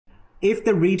if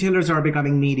the retailers are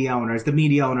becoming media owners, the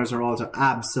media owners are also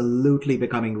absolutely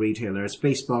becoming retailers.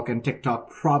 Facebook and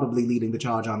TikTok probably leading the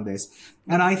charge on this.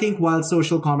 And I think while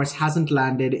social commerce hasn't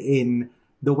landed in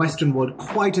the Western world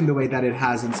quite in the way that it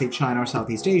has in, say, China or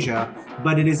Southeast Asia,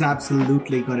 but it is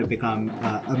absolutely going to become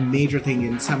a major thing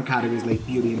in some categories like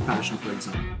beauty and fashion, for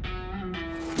example.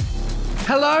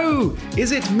 Hello!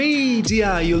 Is it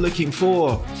media you're looking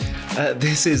for?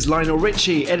 This is Lionel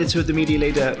Richie, editor of The Media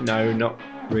Leader. No, not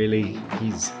really.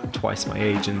 He's twice my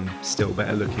age and still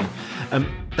better looking.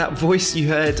 That voice you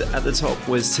heard at the top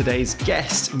was today's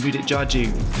guest, Mudit Jaju,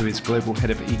 who is Global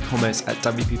Head of E-commerce at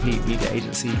WPP media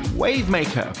agency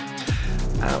Wavemaker.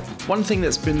 One thing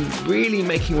that's been really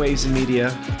making waves in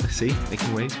media,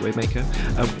 making waves, Wavemaker.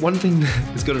 One thing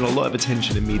that's gotten a lot of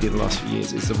attention in media in the last few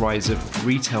years is the rise of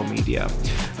retail media.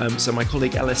 So my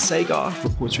colleague Ella Sagar,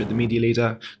 reporter at The Media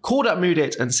Leader, called up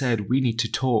Mudit and said, we need to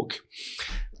talk.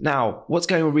 Now, what's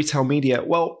going on with retail media?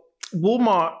 Well,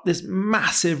 Walmart, this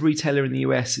massive retailer in the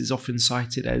US, is often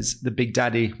cited as the big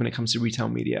daddy when it comes to retail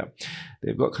media.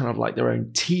 They've got kind of like their own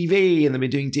TV and they've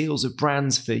been doing deals with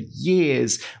brands for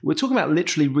years. We're talking about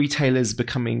literally retailers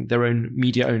becoming their own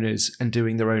media owners and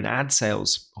doing their own ad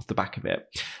sales off the back of it.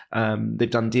 They've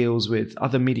done deals with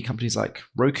other media companies like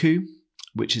Roku,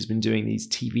 which has been doing these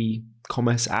TV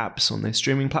commerce apps on their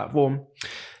streaming platform.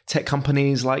 Tech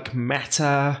companies like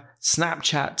Meta,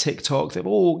 Snapchat, TikTok,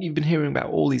 you've been hearing about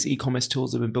all these e-commerce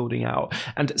tools they've been building out.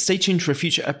 And stay tuned for a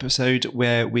future episode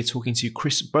where we're talking to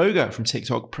Chris Boger from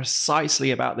TikTok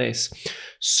precisely about this.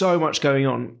 So much going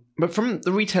on. But from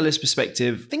the retailer's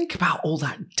perspective, think about all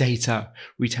that data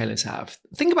retailers have.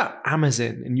 Think about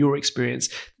Amazon in your experience.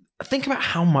 Think about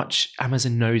how much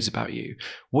Amazon knows about you,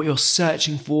 what you're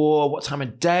searching for, what time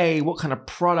of day, what kind of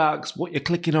products, what you're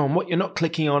clicking on, what you're not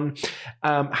clicking on,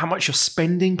 how much you're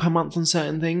spending per month on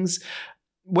certain things.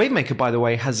 Wavemaker, by the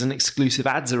way, has an exclusive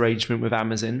ads arrangement with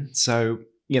Amazon. So,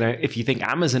 if you think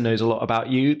Amazon knows a lot about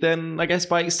you, then I guess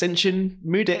by extension,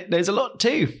 Mudit knows a lot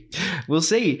too. We'll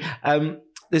see.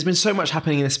 There's been so much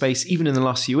happening in the space, even in the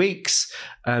last few weeks.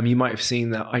 You might have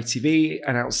seen that ITV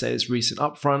announced its recent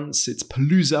upfronts. It's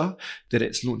Palooza, that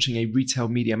it's launching a retail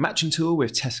media matching tool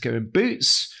with Tesco and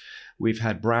Boots. We've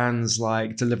had brands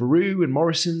like Deliveroo and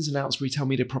Morrisons announce retail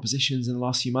media propositions in the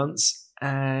last few months.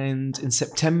 And in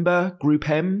September, Group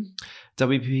M,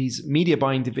 WPP's media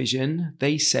buying division,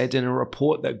 they said in a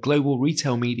report that global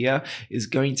retail media is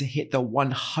going to hit the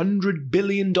 $100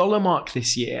 billion mark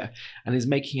this year and is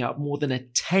making up more than a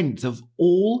tenth of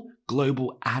all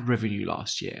global ad revenue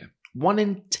last year. 1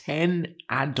 in 10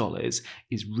 ad dollars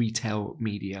is retail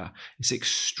media. It's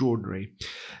extraordinary.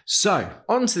 So,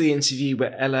 on to the interview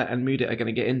where Ella and Mudit are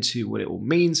going to get into what it all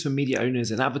means for media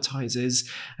owners and advertisers.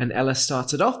 And Ella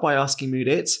started off by asking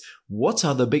Mudit, what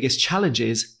are the biggest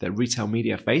challenges that retail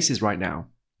media faces right now?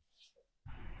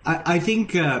 I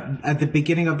think at the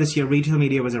beginning of this year, retail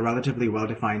media was a relatively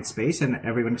well-defined space, and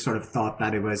everyone sort of thought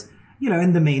that it was,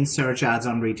 in the main search ads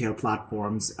on retail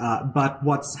platforms. But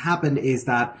what's happened is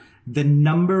that the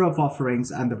number of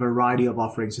offerings and the variety of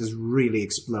offerings has really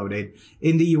exploded.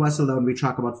 In the US alone, we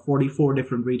track about 44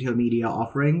 different retail media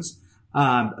offerings.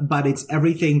 But it's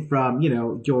everything from,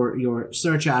 your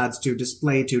search ads to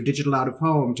display to digital out of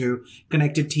home to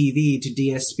connected TV to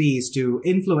DSPs to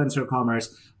influencer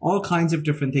commerce, all kinds of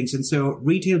different things. And so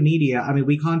retail media,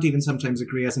 we can't even sometimes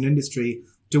agree as an industry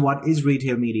to what is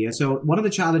retail media. So one of the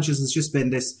challenges has just been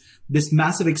this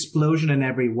massive explosion in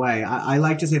every way. I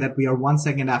like to say that we are 1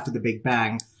 second after the Big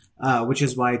Bang, which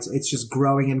is why it's just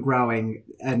growing and growing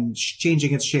and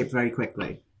changing its shape very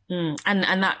quickly. And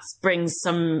that brings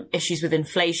some issues with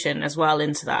inflation as well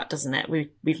into that, doesn't it?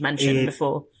 We've mentioned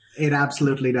before. It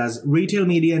absolutely does. Retail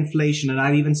media inflation, and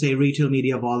I'd even say retail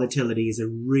media volatility, is a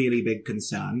really big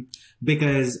concern,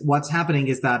 because what's happening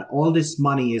is that all this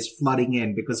money is flooding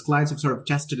in because clients have sort of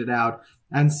tested it out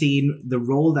and seen the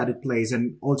role that it plays.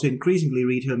 And also increasingly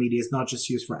retail media is not just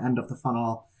used for end of the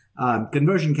funnel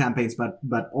conversion campaigns,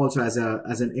 but also as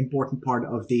an important part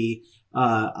of the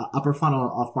upper funnel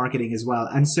of marketing as well.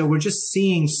 And so we're just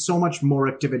seeing so much more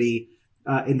activity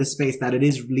in the space that it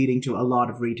is leading to a lot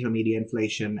of retail media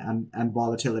inflation and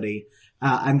volatility.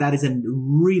 And that is a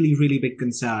really, really big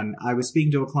concern. I was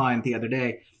speaking to a client the other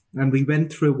day, and we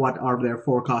went through what are their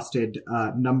forecasted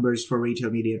numbers for retail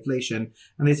media inflation.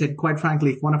 And they said, quite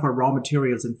frankly, if one of our raw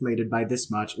materials inflated by this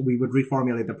much, we would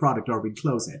reformulate the product or we'd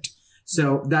close it.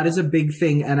 So that is a big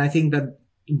thing. And I think that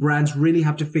brands really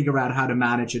have to figure out how to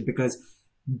manage it, because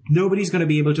nobody's going to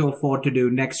be able to afford to do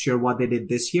next year what they did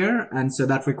this year. And so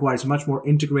that requires a much more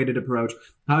integrated approach.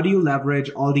 How do you leverage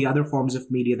all the other forms of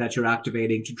media that you're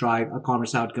activating to drive a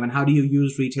commerce outcome? And how do you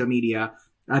use retail media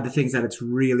at the things that it's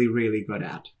really, really good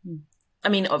at. I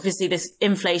mean, obviously, this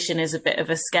inflation is a bit of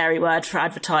a scary word for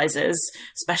advertisers,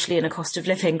 especially in a cost of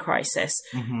living crisis.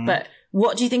 But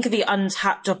what do you think are the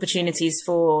untapped opportunities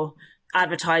for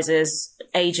advertisers,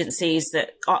 agencies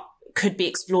that could be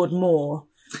explored more?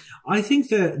 I think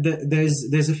that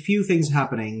there's a few things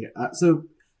happening. So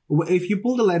if you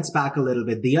pull the lens back a little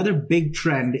bit, the other big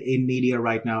trend in media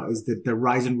right now is the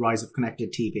rise of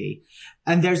connected TV.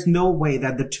 And there's no way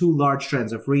that the two large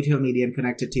trends of retail media and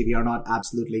connected TV are not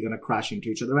absolutely going to crash into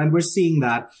each other. And we're seeing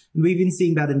that. And we've been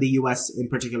seeing that in the US in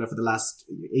particular for the last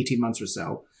 18 months or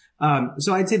so.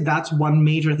 So I'd say that's one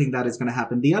major thing that is going to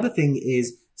happen. The other thing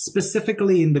is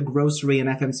specifically in the grocery and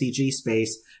FMCG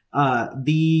space,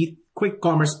 the quick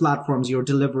commerce platforms, your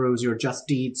Deliveroo's, your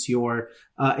Just Eats, your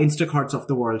Instacarts of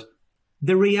the world.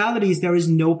 The reality is there is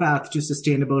no path to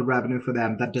sustainable revenue for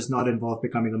them that does not involve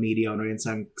becoming a media owner in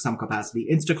some capacity.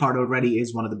 Instacart already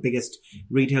is one of the biggest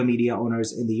retail media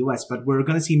owners in the US, but we're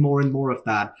going to see more and more of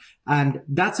that. And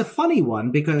that's a funny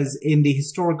one because in the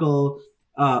historical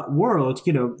world,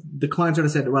 the clients sort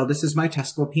of said, well, this is my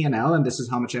Tesco P&L and this is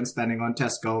how much I'm spending on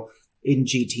Tesco in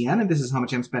GTN and this is how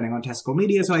much I'm spending on Tesco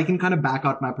Media, so I can kind of back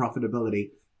out my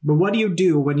profitability. But what do you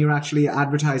do when you're actually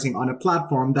advertising on a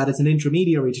platform that is an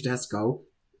intermediary to Tesco,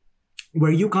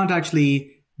 where you can't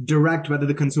actually direct whether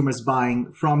the consumer is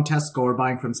buying from Tesco or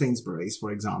buying from Sainsbury's,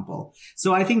 for example?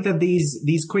 So I think that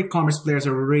these quick commerce players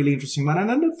are a really interesting one. And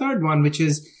then the third one, which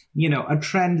is, a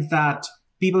trend that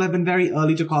people have been very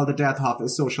early to call the death of,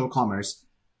 is social commerce.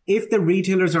 If the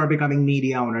retailers are becoming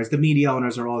media owners, the media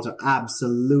owners are also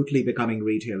absolutely becoming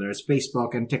retailers.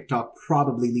 Facebook and TikTok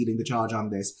probably leading the charge on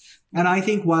this. And I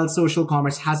think while social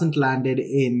commerce hasn't landed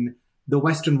in the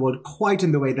Western world quite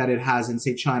in the way that it has in,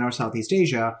 say, China or Southeast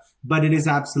Asia, but it is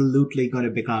absolutely going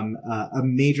to become a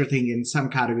major thing in some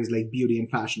categories like beauty and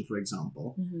fashion, for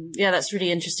example. Yeah, that's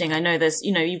really interesting. I know there's,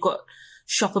 you've got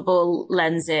shoppable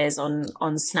lenses on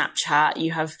Snapchat.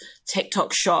 You have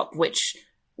TikTok Shop, which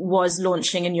was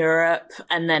launching in Europe,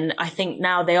 and then I think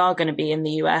now they are going to be in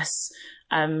the US.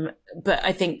 But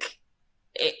I think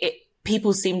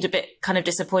people seemed a bit kind of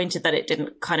disappointed that it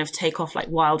didn't kind of take off like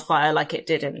wildfire like it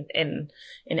did in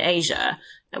Asia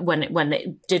when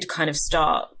it did kind of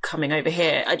start coming over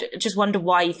here. I just wonder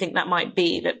why you think that might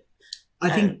be. That I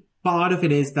think part of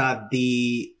it is that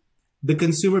the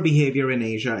consumer behavior in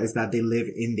Asia is that they live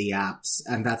in the apps,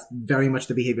 and that's very much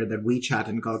the behavior that WeChat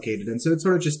inculcated. And so it's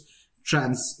sort of just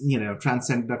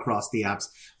transcended across the apps.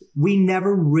 We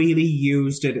never really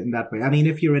used it in that way. I mean,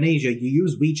 if you're in Asia, you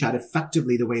use WeChat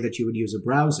effectively the way that you would use a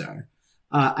browser.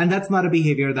 And that's not a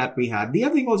behavior that we had. The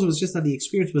other thing also was just that the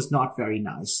experience was not very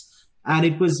nice. And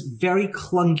it was very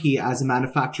clunky as a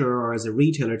manufacturer or as a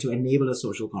retailer to enable a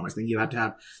social commerce thing. You had to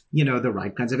have, the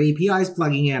right kinds of APIs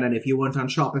plugging in. And if you weren't on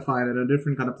Shopify and on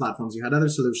different kind of platforms, you had other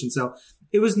solutions. So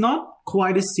it was not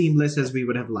quite as seamless as we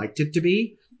would have liked it to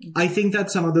be. I think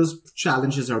that some of those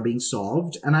challenges are being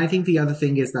solved. And I think the other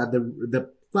thing is that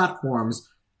the platforms,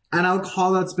 and I'll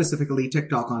call out specifically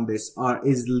TikTok on this,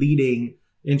 is leading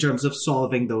in terms of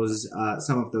solving those,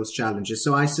 some of those challenges.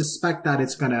 So I suspect that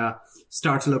it's going to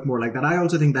start to look more like that. I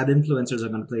also think that influencers are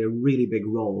going to play a really big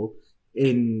role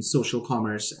in social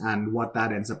commerce and what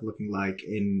that ends up looking like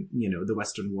in, the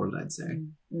Western world, I'd say.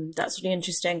 That's really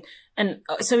interesting. And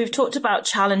so we've talked about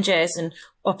challenges and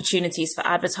opportunities for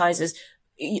advertisers.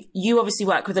 You obviously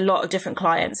work with a lot of different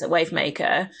clients at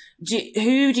Wavemaker.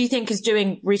 Who do you think is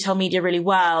doing retail media really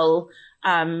well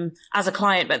as a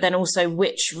client, but then also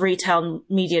which retail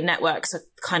media networks are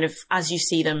kind of, as you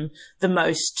see them, the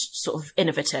most sort of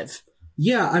innovative?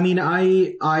 Yeah, I mean,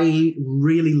 I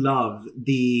really love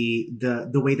the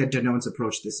way that Danone's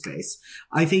approached this space.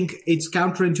 I think it's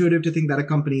counterintuitive to think that a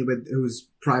company whose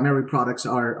primary products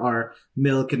are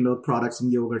milk and milk products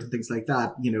and yogurt and things like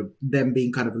that, them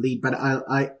being kind of lead. But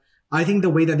I think the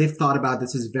way that they've thought about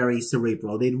this is very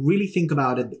cerebral. They really think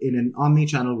about it in an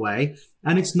omni-channel way.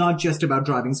 And it's not just about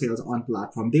driving sales on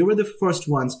platform. They were the first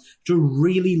ones to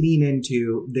really lean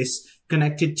into this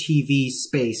connected TV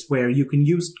space where you can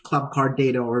use club card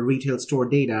data or retail store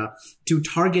data to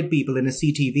target people in a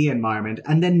CTV environment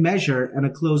and then measure in a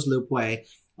closed loop way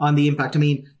on the impact. I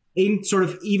mean, in sort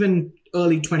of even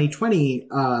early 2020,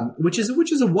 which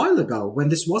is a while ago when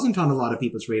this wasn't on a lot of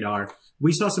people's radar,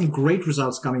 we saw some great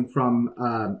results coming from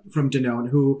Danone,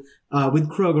 who, with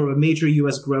Kroger, a major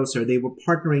US grocer, they were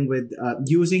partnering with,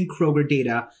 using Kroger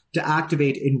data to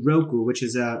activate in Roku, which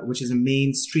is a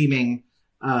main streaming,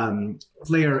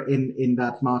 player in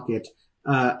that market.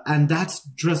 And that's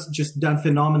just done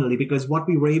phenomenally because what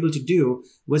we were able to do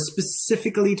was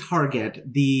specifically target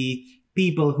the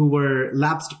people who were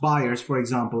lapsed buyers, for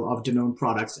example, of Danone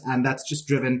products. And that's just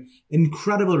driven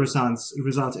incredible results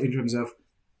in terms of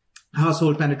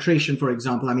household penetration, for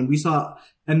example. I mean, we saw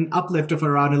an uplift of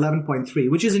around 11.3,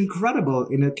 which is incredible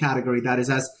in a category that is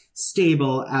as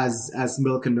stable as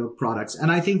milk and milk products.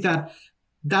 And I think that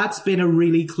that's been a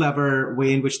really clever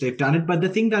way in which they've done it. But the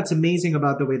thing that's amazing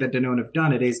about the way that Danone have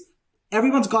done it is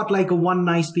everyone's got like a one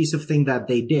nice piece of thing that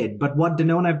they did. But what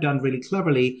Danone have done really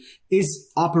cleverly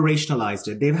is operationalized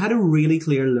it. They've had a really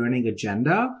clear learning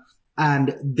agenda.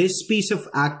 And this piece of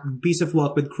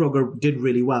work with Kroger did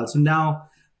really well. So now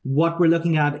what we're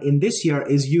looking at in this year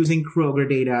is using Kroger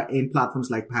data in platforms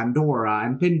like Pandora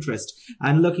and Pinterest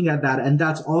and looking at that. And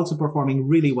that's also performing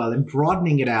really well and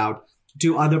broadening it out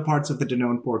to other parts of the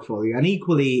Danone portfolio. And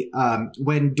equally,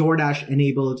 when DoorDash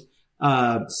enabled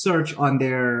search on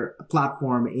their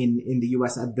platform in the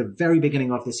US at the very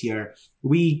beginning of this year,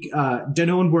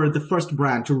 Danone were the first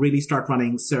brand to really start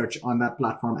running search on that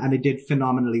platform, and it did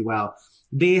phenomenally well.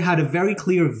 They had a very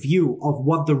clear view of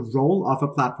what the role of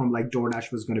a platform like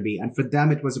DoorDash was going to be. And for them,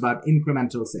 it was about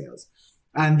incremental sales.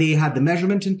 And they had the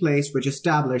measurement in place, which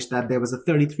established that there was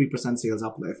a 33% sales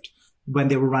uplift when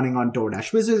they were running on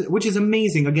DoorDash, which is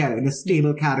amazing, again, in a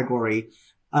stable category,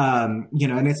 an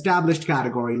established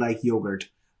category like yogurt.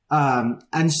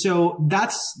 And so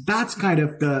that's kind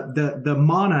of the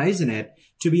mana, isn't it?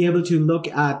 To be able to look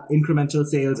at incremental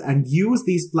sales and use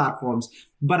these platforms.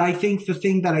 But I think the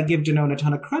thing that I give Danone a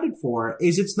ton of credit for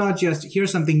is it's not just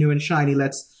here's something new and shiny.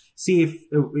 Let's see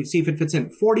if it fits in.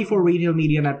 44 retail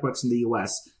media networks in the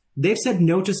US. They've said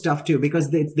no to stuff too because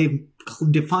they've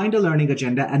defined a learning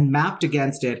agenda and mapped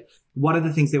against it what are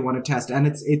the things they want to test. And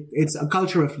it's a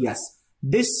culture of yes,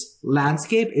 this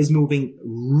landscape is moving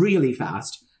really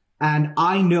fast. And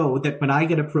I know that when I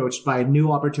get approached by a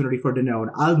new opportunity for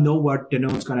Danone, I'll know what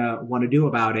Danone's going to want to do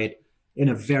about it in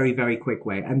a very, very quick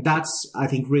way. And that's, I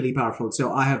think, really powerful.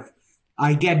 So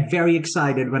I get very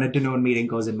excited when a Danone meeting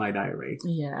goes in my diary.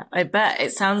 Yeah, I bet.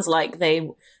 It sounds like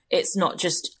it's not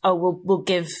just, we'll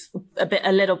give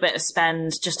a little bit of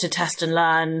spend just to test and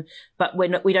learn, but we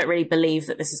don't really believe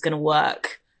that this is going to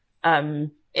work.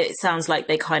 It sounds like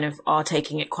they kind of are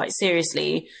taking it quite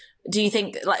seriously. Do you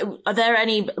think, are there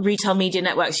any retail media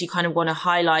networks you kind of want to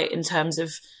highlight in terms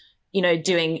of,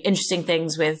 doing interesting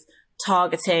things with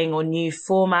targeting or new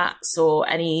formats or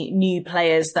any new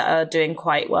players that are doing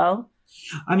quite well?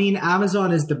 I mean,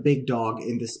 Amazon is the big dog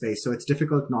in this space, so it's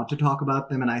difficult not to talk about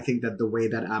them. And I think that the way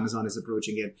that Amazon is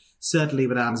approaching it, certainly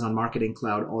with Amazon Marketing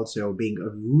Cloud also being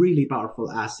a really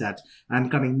powerful asset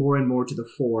and coming more and more to the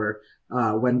fore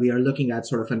when we are looking at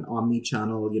sort of an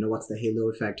omni-channel, what's the halo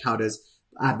effect? How does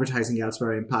advertising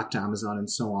elsewhere impact Amazon and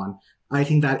so on? I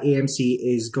think that AMC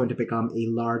is going to become a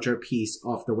larger piece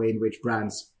of the way in which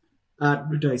brands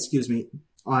advertise,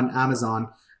 on Amazon.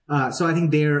 So I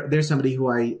think they're somebody who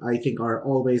I think are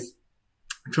always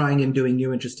trying and doing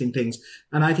new interesting things.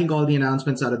 And I think all the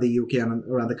announcements out of the UK and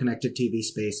around the connected TV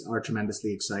space are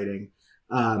tremendously exciting.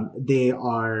 They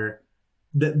are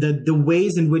the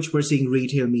ways in which we're seeing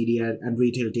retail media and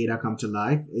retail data come to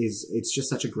life it's just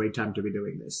such a great time to be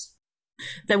doing this.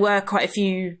 There were quite a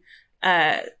few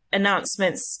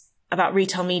announcements about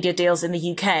retail media deals in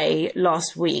the UK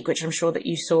last week, which I'm sure that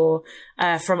you saw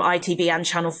from ITV and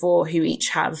Channel 4, who each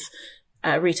have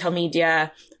retail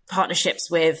media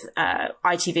partnerships with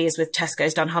ITV is with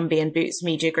Tesco's, dunnhumby and Boots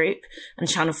Media Group, and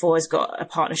Channel 4 has got a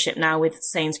partnership now with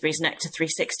Sainsbury's Nectar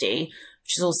 360,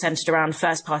 which is all centered around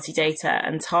first-party data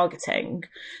and targeting.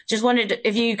 Just wondered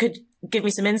if you could give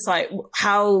me some insight.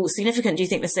 How significant do you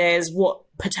think this is? What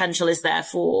potential is there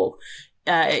for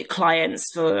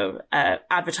clients, for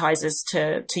advertisers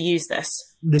to use this?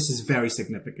 This is very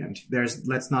significant.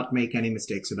 Let's not make any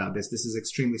mistakes about this. This is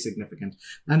extremely significant.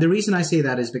 And the reason I say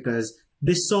that is because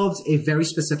this solves a very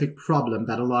specific problem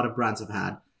that a lot of brands have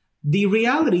had. The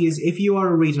reality is, if you are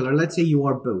a retailer, let's say you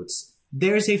are Boots,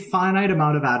 there's a finite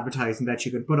amount of advertising that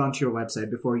you can put onto your website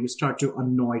before you start to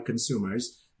annoy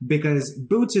consumers, because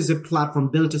Boots is a platform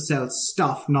built to sell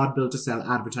stuff, not built to sell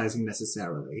advertising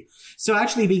necessarily. So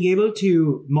actually being able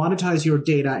to monetize your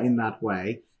data in that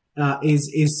way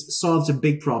solves a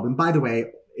big problem. By the way,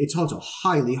 it's also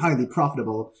highly, highly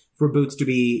profitable for Boots to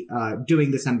be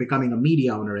doing this and becoming a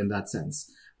media owner in that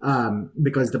sense.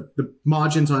 Because the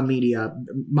margins on being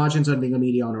a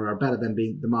media owner are better than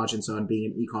the margins on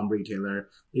being an e-com retailer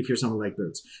if you're someone like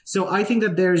Boots. So I think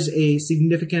that there's a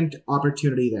significant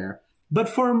opportunity there. But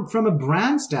from a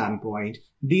brand standpoint,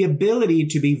 the ability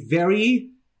to be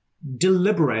very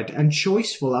deliberate and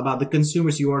choiceful about the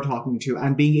consumers you are talking to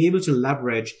and being able to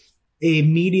leverage a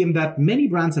medium that many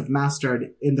brands have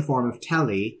mastered in the form of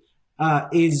tele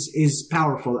is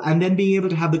powerful. And then being able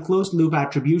to have the closed loop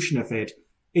attribution of it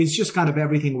is just kind of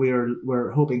everything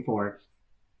we're hoping for.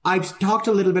 I've talked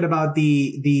a little bit about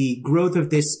the growth of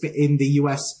this in the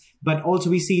US, but also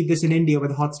we see this in India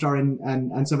with Hotstar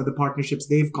and some of the partnerships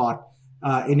they've got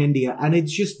in India. And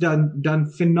it's just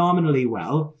done phenomenally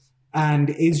well. And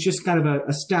it's just kind of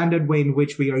a standard way in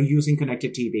which we are using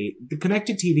connected TV. The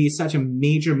connected TV is such a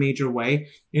major, major way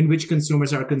in which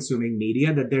consumers are consuming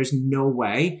media that there's no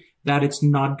way that it's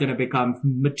not going to become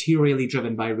materially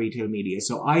driven by retail media.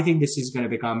 So I think this is going to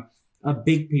become a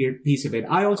big piece of it.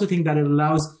 I also think that it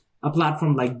allows a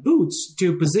platform like Boots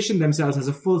to position themselves as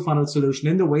a full funnel solution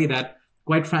in the way that,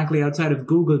 quite frankly, outside of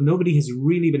Google, nobody has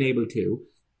really been able to.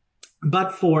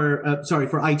 But for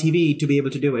ITV to be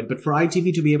able to do it, but for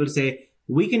ITV to be able to say,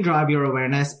 we can drive your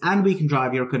awareness and we can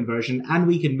drive your conversion and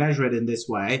we can measure it in this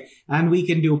way and we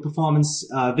can do performance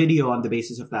video on the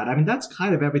basis of that. I mean, that's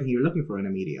kind of everything you're looking for in a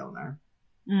media owner.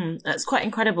 That's quite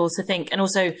incredible to think. And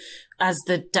also, as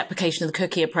the deprecation of the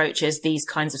cookie approaches, these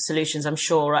kinds of solutions, I'm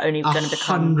sure, are only going to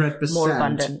become 100%. More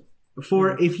abundant.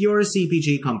 If you're a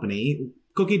CPG company,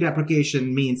 cookie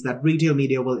deprecation means that retail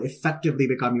media will effectively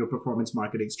become your performance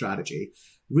marketing strategy.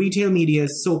 Retail media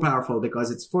is so powerful because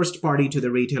it's first party to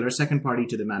the retailer, second party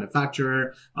to the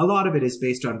manufacturer. A lot of it is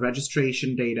based on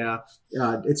registration data.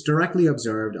 It's directly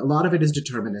observed. A lot of it is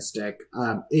deterministic.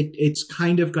 It's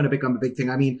kind of going to become a big thing.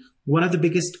 I mean, one of the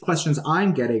biggest questions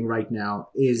I'm getting right now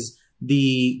is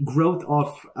the growth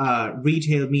of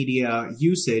retail media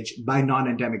usage by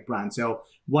non-endemic brands. So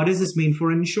what does this mean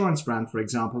for an insurance brand, for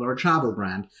example, or a travel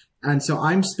brand? And so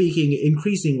I'm speaking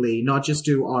increasingly, not just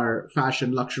to our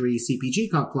fashion luxury CPG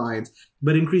clients,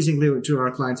 but increasingly to our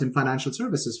clients in financial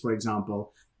services, for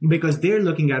example, because they're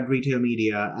looking at retail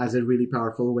media as a really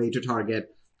powerful way to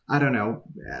target, I don't know,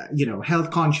 health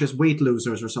conscious weight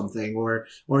losers or something, or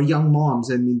young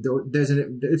moms. I mean,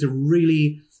 it's a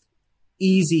really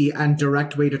easy and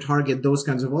direct way to target those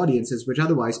kinds of audiences, which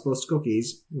otherwise post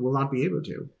cookies will not be able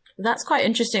to. That's quite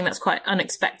interesting. That's quite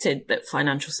unexpected that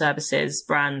financial services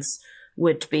brands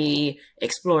would be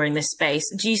exploring this space.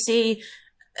 Do you see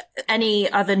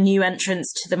any other new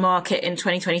entrants to the market in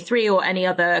 2023 or any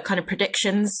other kind of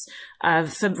predictions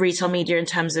for retail media in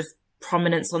terms of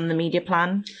prominence on the media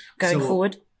plan going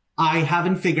forward? I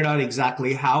haven't figured out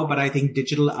exactly how, but I think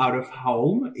digital out of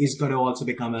home is going to also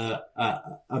become a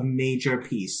major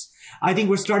piece. I think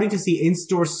we're starting to see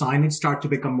in-store signage start to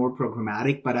become more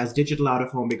programmatic, but as digital out of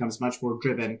home becomes much more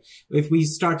driven, if we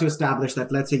start to establish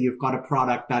that, let's say you've got a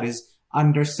product that is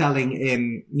underselling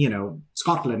in,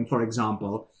 Scotland, for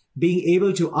example, being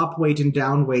able to upweight and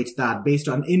downweight that based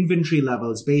on inventory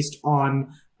levels, based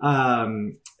on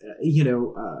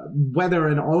weather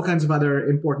and all kinds of other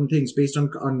important things based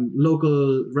on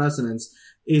local resonance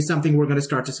is something we're going to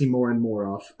start to see more and more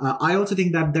of. I also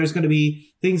think that there's going to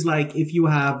be things like if you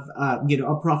have, a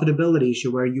profitability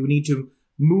issue where you need to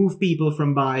move people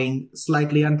from buying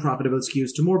slightly unprofitable SKUs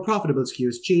to more profitable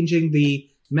SKUs, changing the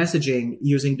messaging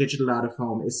using digital out of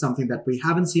home is something that we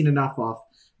haven't seen enough of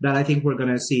that I think we're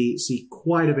going to see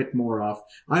quite a bit more of.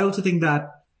 I also think that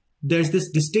there's this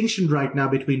distinction right now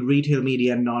between retail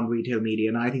media and non-retail media,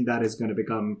 and I think that is going to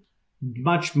become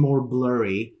much more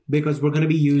blurry because we're going to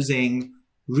be using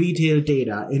retail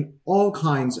data in all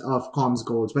kinds of comms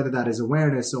goals, whether that is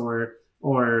awareness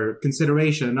or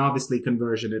consideration, and obviously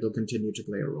conversion, it'll continue to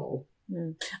play a role.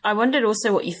 I wondered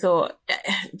also what you thought.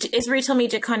 Is retail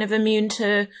media kind of immune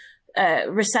to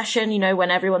recession,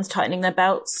 when everyone's tightening their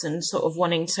belts and sort of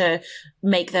wanting to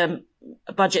make their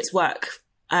budgets work?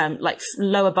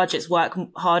 Lower budgets work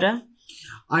harder?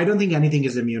 I don't think anything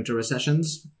is immune to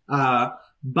recessions.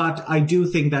 But I do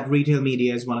think that retail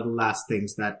media is one of the last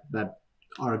things that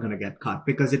are going to get cut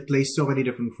because it plays so many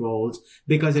different roles,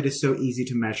 because it is so easy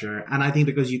to measure. And I think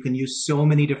because you can use so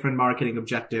many different marketing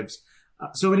objectives,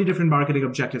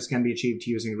 can be achieved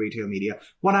using retail media.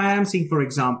 What I am seeing, for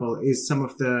example, is some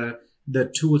of the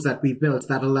tools that we've built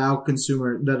that allow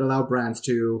brands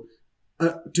to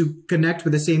connect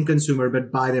with the same consumer,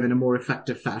 but buy them in a more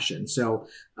effective fashion. So,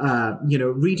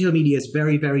 retail media is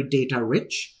very, very data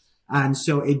rich. And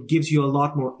so it gives you a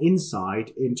lot more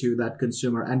insight into that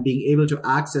consumer, and being able to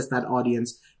access that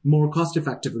audience more cost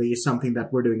effectively is something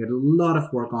that we're doing a lot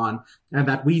of work on, and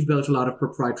that we've built a lot of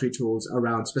proprietary tools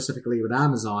around, specifically with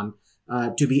Amazon,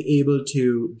 to be able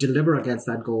to deliver against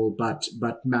that goal, but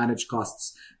manage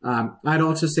costs. I'd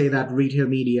also say that retail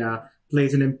media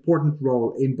plays an important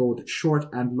role in both short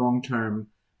and long-term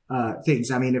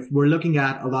things. I mean, if we're looking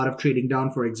at a lot of trading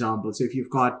down, for example, so if you've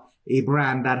got a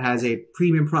brand that has a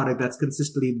premium product that's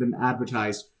consistently been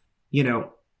advertised,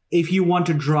 if you want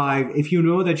to drive, if you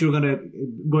know that you're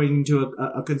going into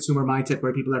a consumer mindset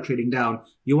where people are trading down,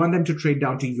 you want them to trade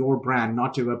down to your brand,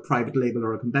 not to a private label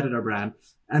or a competitor brand.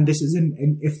 And this is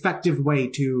an effective way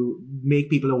to make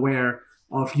people aware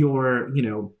of your,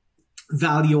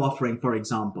 value offering, for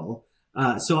example.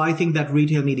 So I think that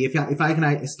retail media, if I can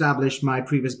establish my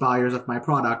previous buyers of my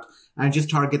product and just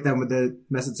target them with the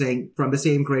message saying from the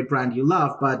same great brand you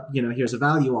love, but here's a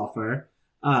value offer.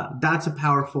 That's a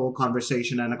powerful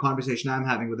conversation, and a conversation I'm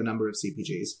having with a number of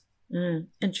CPGs.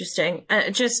 Interesting.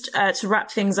 Just to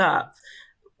wrap things up,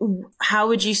 how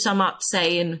would you sum up,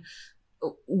 say, in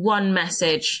one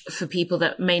message for people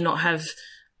that may not have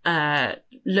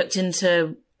looked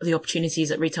into the opportunities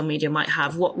that retail media might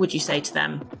have? What would you say to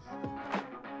them?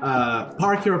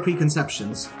 Park your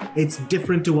preconceptions. It's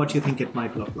different to what you think it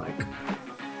might look like.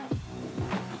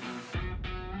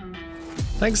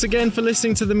 Thanks again for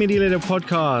listening to the Media Leader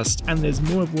podcast. And there's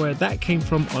more of where that came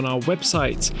from on our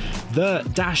website.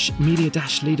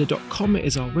 The-media-leader.com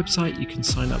is our website. You can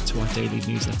sign up to our daily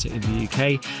newsletter in the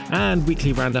UK and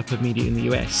weekly roundup of media in the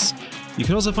US. You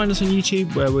can also find us on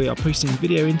YouTube, where we are posting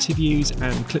video interviews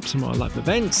and clips from our live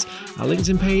events, our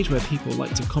LinkedIn page where people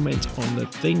like to comment on the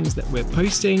things that we're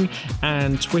posting,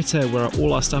 and Twitter, where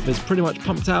all our stuff is pretty much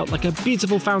pumped out like a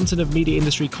beautiful fountain of media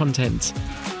industry content.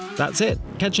 That's it.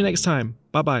 Catch you next time.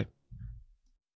 Bye-bye.